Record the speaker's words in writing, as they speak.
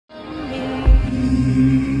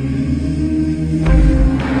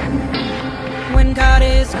When God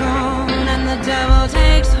is gone and the devil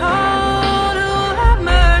takes hold, who have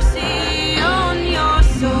mercy on your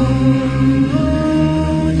soul.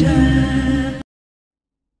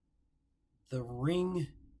 The ring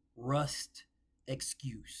rust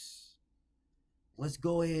excuse. Let's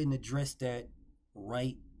go ahead and address that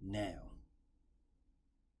right now.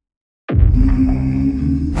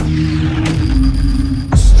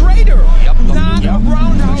 Straighter, not a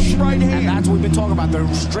roundhouse right hand. And that's what we've been talking about.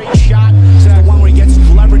 The straight shot is the one where he gets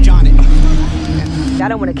leverage on it. I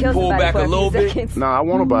don't want to kill somebody back for a little few bit. seconds. Nah, I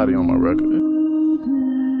want a body on my record.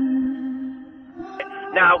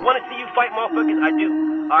 Now, I want to see you fight motherfuckers. I do.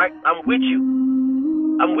 All right, I'm with you.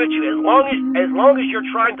 I'm with you. As long as you're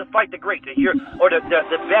trying to fight the great, the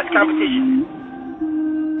best competition.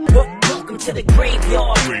 Welcome to the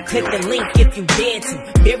graveyard. Click the link if you dare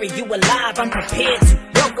to. Bury you alive, I'm prepared to.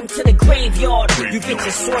 Welcome to the graveyard. You get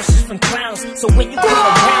your sources from clowns, so when you come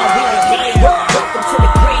around, we're here. Welcome to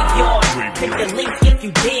the graveyard. Click the link if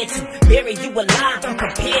you dare to. Bury you alive, I'm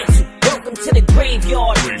prepared to. Welcome to the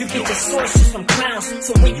graveyard. You get your sources from clowns,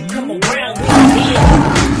 so when you come around, we're here.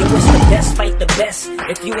 Yo, it's the best, fight the best.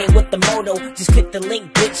 If you ain't with the moto, just click the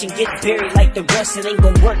link, bitch, and get buried like the rest. It ain't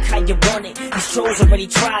gonna work how you want it. These trolls already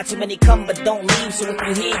tried, too many come but don't leave. So if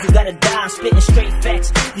you here, you gotta die. I'm spitting straight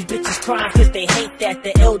facts. These bitches crying cause they hate that.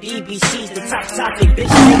 The LDBC's the top topic, bitch,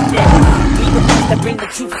 hate that. We the ones that bring the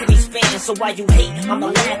truth to these fans. So why you hate, I'ma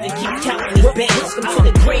laugh and keep counting these bands. Welcome to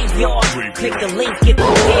the graveyard. Click the link, get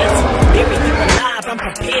prepared to. Bury you alive, I'm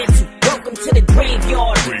prepared to. Welcome to the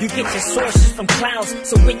graveyard. You get your sources from clowns,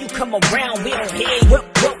 so when you come around, we don't hear you.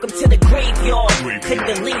 Welcome to the graveyard. Click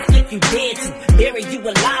the link if you dare to. Bury you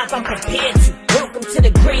alive, I'm prepared to. Welcome to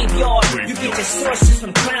the graveyard. You get your sources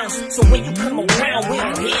from clowns, so when you come around, we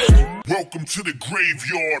don't hear you. Welcome to the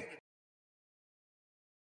graveyard.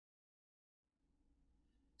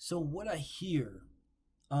 So what I hear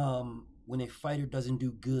when a fighter doesn't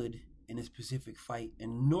do good in a specific fight,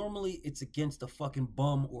 and normally it's against a fucking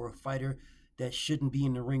bum or a fighter that shouldn't be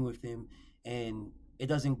in the ring with him, and it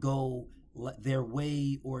doesn't go their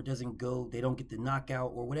way, or it doesn't go, they don't get the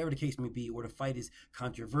knockout, or whatever the case may be, or the fight is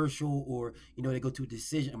controversial, or they go to a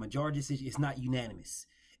decision, a majority decision. It's not unanimous.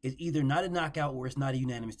 It's either not a knockout or it's not a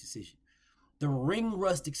unanimous decision. The ring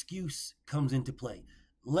rust excuse comes into play.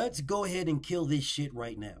 Let's go ahead and kill this shit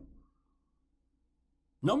right now.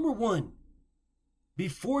 Number one,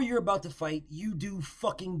 before you're about to fight, you do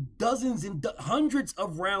fucking dozens and hundreds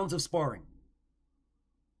of rounds of sparring.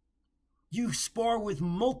 You spar with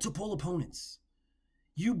multiple opponents.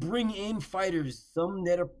 You bring in fighters, some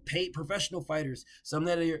that are paid professional fighters, some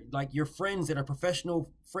that are like your friends that are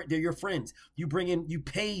professional, they're your friends. You bring in, you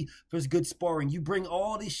pay for good sparring. You bring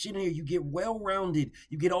all this shit in here. You get well-rounded.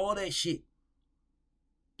 You get all that shit.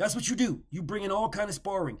 That's what you do. You bring in all kind of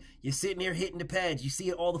sparring. You're sitting there hitting the pads. You see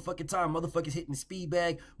it all the fucking time. Motherfuckers hitting the speed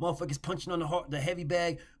bag. Motherfuckers punching on the heavy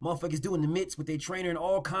bag. Motherfuckers doing the mitts with their trainer and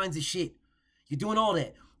all kinds of shit. You're doing all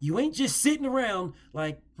that. You ain't just sitting around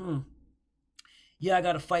like, yeah, I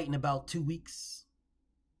got to fight in about 2 weeks,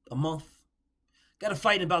 a month. Got to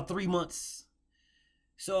fight in about 3 months.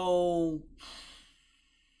 So,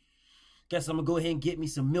 guess I'm going to go ahead and get me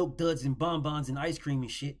some milk duds and bonbons and ice cream and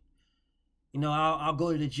shit. I'll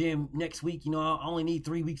go to the gym next week. I only need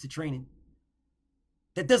 3 weeks of training.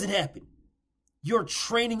 That doesn't happen. You're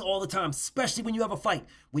training all the time, especially when you have a fight.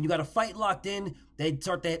 When you got a fight locked in, they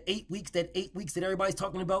start that 8 weeks, that everybody's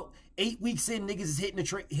talking about. 8 weeks in, niggas is hitting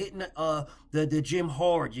the gym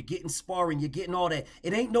hard. You're getting sparring. You're getting all that.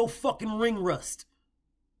 It ain't no fucking ring rust.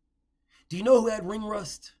 Do you know who had ring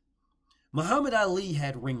rust? Muhammad Ali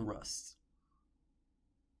had ring rust.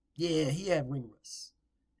 Yeah, he had ring rust.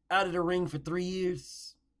 Out of the ring for 3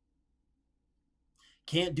 years.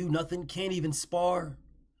 Can't do nothing. Can't even spar.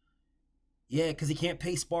 Yeah, because he can't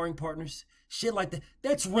pay sparring partners. Shit like that.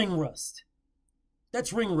 That's ring rust.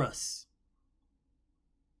 That's ring rust.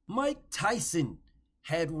 Mike Tyson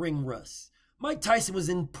had ring rust. Mike Tyson was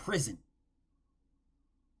in prison.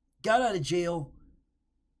 Got out of jail.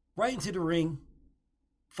 Right into the ring.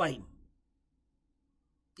 Fighting.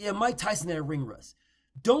 Yeah, Mike Tyson had ring rust.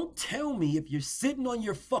 Don't tell me if you're sitting on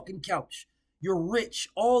your fucking couch, you're rich,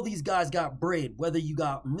 all these guys got bread, whether you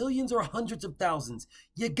got millions or hundreds of thousands,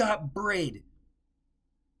 you got bread.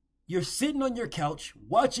 You're sitting on your couch,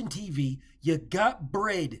 watching TV, you got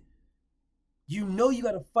bread. You know you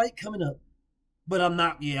got a fight coming up, but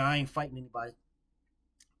I ain't fighting anybody.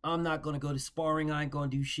 I'm not going to go to sparring, I ain't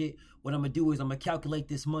going to do shit. What I'm going to do is I'm going to calculate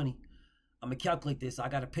this money. I'm going to calculate this. I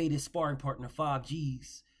got to pay this sparring partner 5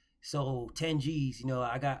 G's. So 10 G's, you know,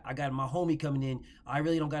 I got my homie coming in. I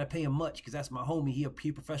really don't gotta pay him much because that's my homie. He a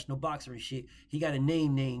professional boxer and shit. He got a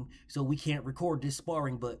name, so we can't record this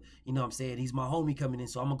sparring, but you know what I'm saying, he's my homie coming in,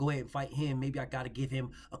 so I'm gonna go ahead and fight him. Maybe I gotta give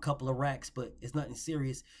him a couple of racks, but it's nothing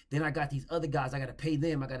serious. Then I got these other guys, I gotta pay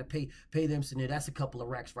them. I gotta pay them, so that's a couple of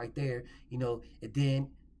racks right there, you know. And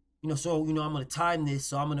then, you know, so you know, I'm gonna time this,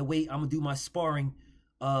 so I'm gonna wait. I'm gonna do my sparring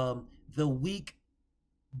the week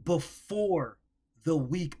before the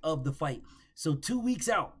week of the fight. So 2 weeks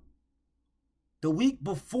out. The week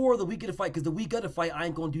before the week of the fight, because the week of the fight, I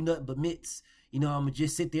ain't gonna do nothing but mitts. You know, I'm gonna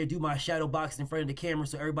just sit there, do my shadow boxing in front of the camera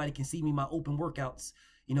so everybody can see me, my open workouts.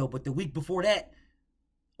 You know, but the week before that,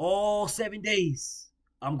 all 7 days,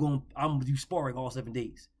 I'm gonna do sparring all 7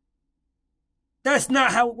 days. That's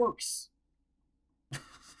not how it works.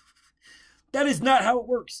 That is not how it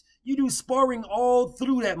works. You do sparring all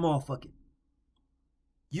through that motherfucker.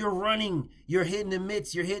 You're running, you're hitting the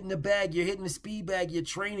mitts, you're hitting the bag, you're hitting the speed bag, you're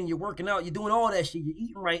training, you're working out, you're doing all that shit, you're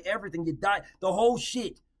eating right, everything, you diet, the whole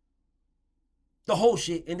shit. The whole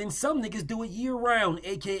shit. And then some niggas do it year round,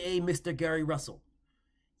 aka Mr. Gary Russell.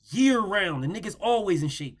 Year round. The niggas always in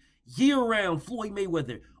shape. Year round, Floyd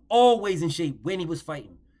Mayweather, always in shape when he was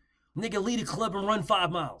fighting. Nigga lead a club and run 5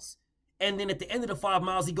 miles. And then at the end of the 5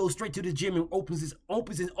 miles, he goes straight to the gym and opens his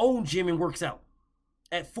own gym and works out.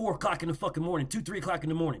 At 4 o'clock in the fucking morning, 2, 3 o'clock in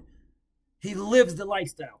the morning. He lives the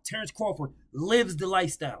lifestyle. Terrence Crawford lives the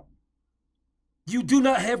lifestyle. You do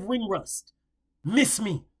not have ring rust. Miss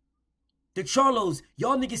me. The Charlos,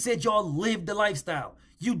 y'all niggas said y'all live the lifestyle.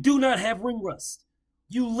 You do not have ring rust.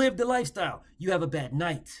 You live the lifestyle. You have a bad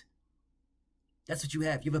night. That's what you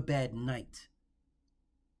have. You have a bad night.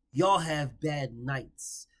 Y'all have bad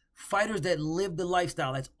nights. Fighters that live the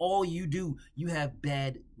lifestyle, that's all you do. You have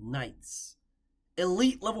bad nights.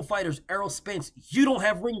 Elite level fighters, Errol Spence, you don't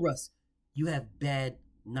have ring rust. You have bad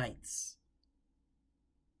nights.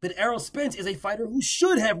 But Errol Spence is a fighter who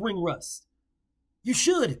should have ring rust. You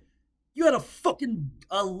should. You had a fucking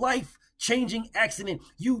life-changing accident.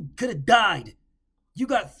 You could have died. You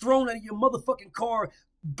got thrown out of your motherfucking car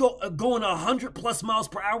going 100+ miles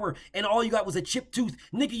per hour and all you got was a chipped tooth.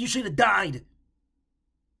 Nigga, you should have died.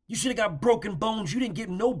 You should have got broken bones. You didn't get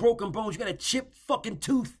no broken bones. You got a chipped fucking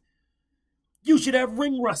tooth. You should have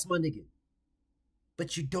ring rust, my nigga.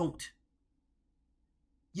 But you don't.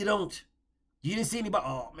 You don't. You didn't see anybody,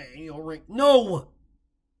 oh man, you know, ring. No!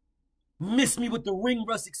 Miss me with the ring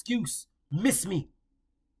rust excuse. Miss me.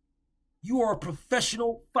 You are a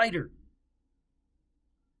professional fighter.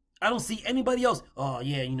 I don't see anybody else. Oh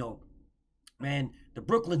yeah, you know, man, the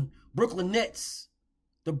Brooklyn Nets.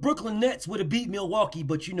 The Brooklyn Nets would have beat Milwaukee,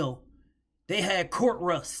 but you know, they had court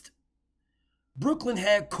rust. Brooklyn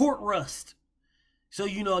had court rust. So,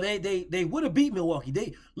 you know, they would have beat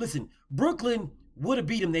Milwaukee. Listen, Brooklyn would have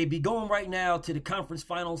beat them. They'd be going right now to the conference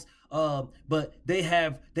finals. But they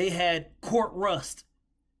had court rust.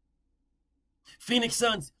 Phoenix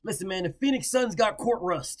Suns, listen, man, the Phoenix Suns got court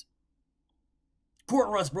rust. Court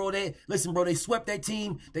rust, bro. They swept that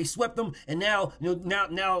team. They swept them, and now, you know,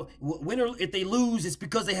 now, if they lose, it's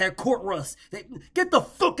because they had court rust. Get the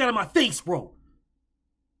fuck out of my face, bro.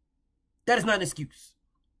 That is not an excuse.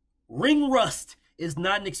 Ring rust is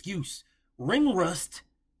not an excuse. Ring rust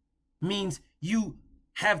means you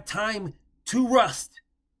have time to rust.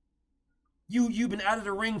 You've been out of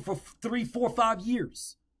the ring for 3, 4, 5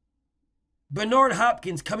 years. Bernard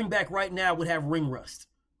Hopkins coming back right now would have ring rust.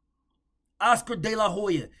 Oscar De La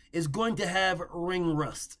Hoya is going to have ring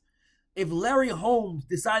rust. If Larry Holmes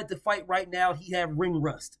decided to fight right now, he'd have ring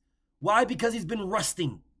rust. Why? Because he's been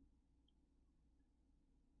rusting.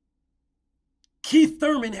 Keith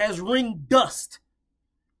Thurman has ring dust.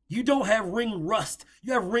 You don't have ring rust.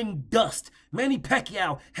 You have ring dust. Manny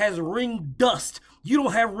Pacquiao has ring dust. You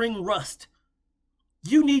don't have ring rust.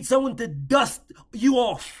 You need someone to dust you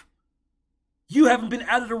off. You haven't been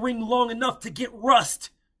out of the ring long enough to get rust.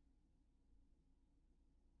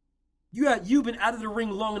 You've been out of the ring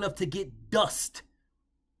long enough to get dust.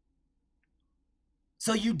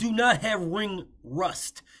 So you do not have ring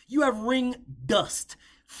rust. You have ring dust.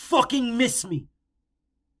 Fucking miss me.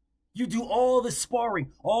 You do all the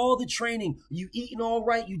sparring, all the training, you eating all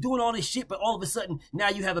right, you doing all this shit, but all of a sudden, now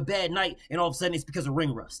you have a bad night, and all of a sudden it's because of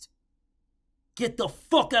ring rust. Get the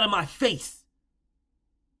fuck out of my face.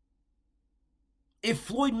 If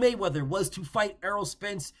Floyd Mayweather was to fight Errol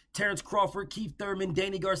Spence, Terrence Crawford, Keith Thurman,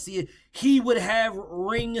 Danny Garcia, he would have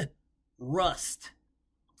ring rust.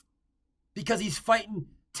 Because he's fighting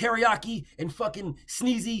Teriyaki and fucking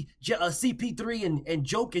Sneezy, CP3 and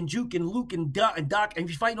Joke and Juke and Luke and Doc, and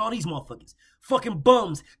he's fighting all these motherfuckers. Fucking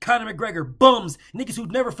bums. Conor McGregor, bums. Niggas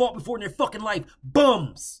who've never fought before in their fucking life,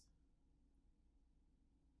 bums.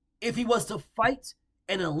 If he was to fight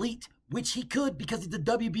an elite, which he could because he's the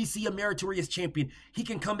WBC a meritorious champion, he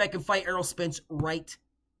can come back and fight Errol Spence right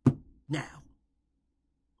now.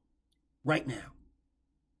 Right now.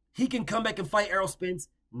 He can come back and fight Errol Spence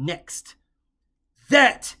next.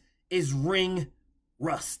 That is ring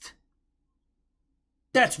rust.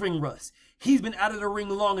 That's ring rust. He's been out of the ring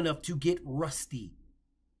long enough to get rusty.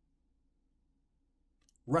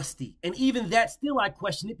 Rusty. And even that, still I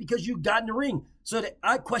question it because you got in the ring. So that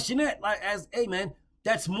I question that like as, hey man,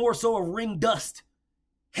 that's more so a ring dust.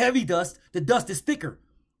 Heavy dust. The dust is thicker.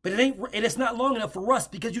 But it's not long enough for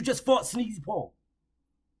rust because you just fought Sneezy Paul.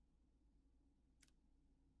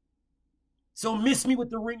 So miss me with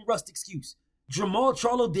the ring rust excuse. Jermall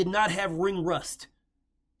Charlo did not have ring rust.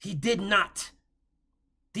 He did not.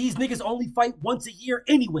 These niggas only fight once a year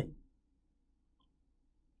anyway.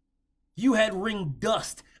 You had ring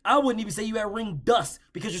dust. I wouldn't even say you had ring dust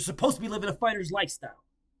because you're supposed to be living a fighter's lifestyle.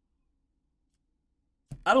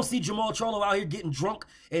 I don't see Jermall Charlo out here getting drunk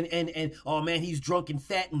and oh man, he's drunk and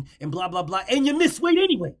fat and blah, blah, blah. And you missed weight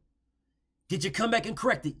anyway. Did you come back and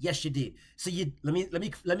correct it? Yes, you did. So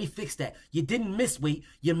let me fix that. You didn't miss weight.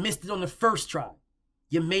 You missed it on the first try.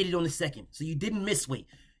 You made it on the second. So you didn't miss weight.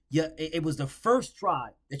 It was the first try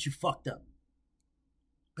that you fucked up.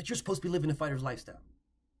 But you're supposed to be living a fighter's lifestyle.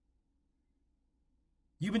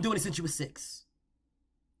 You've been doing it since you were 6.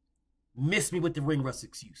 Miss me with the ring rust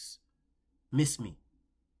excuse. Miss me.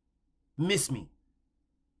 Miss me.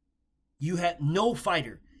 You had no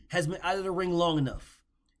fighter has been out of the ring long enough.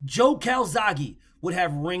 Joe Calzaghe would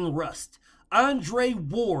have ring rust. Andre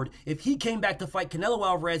Ward, if he came back to fight Canelo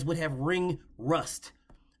Alvarez, would have ring rust.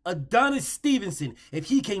 Adonis Stevenson, if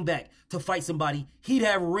he came back to fight somebody, he'd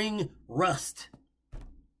have ring rust.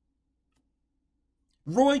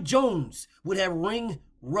 Roy Jones would have ring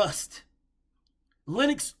rust.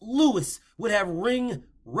 Lennox Lewis would have ring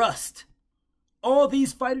rust. All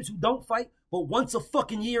these fighters who don't fight but once a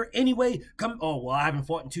fucking year anyway, oh, well, I haven't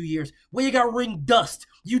fought in 2 years. Well, you got ring dust.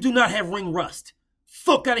 You do not have ring rust.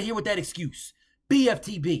 Fuck out of here with that excuse.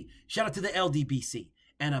 BFTB. Shout out to the LDBC.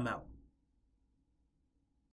 And I'm out.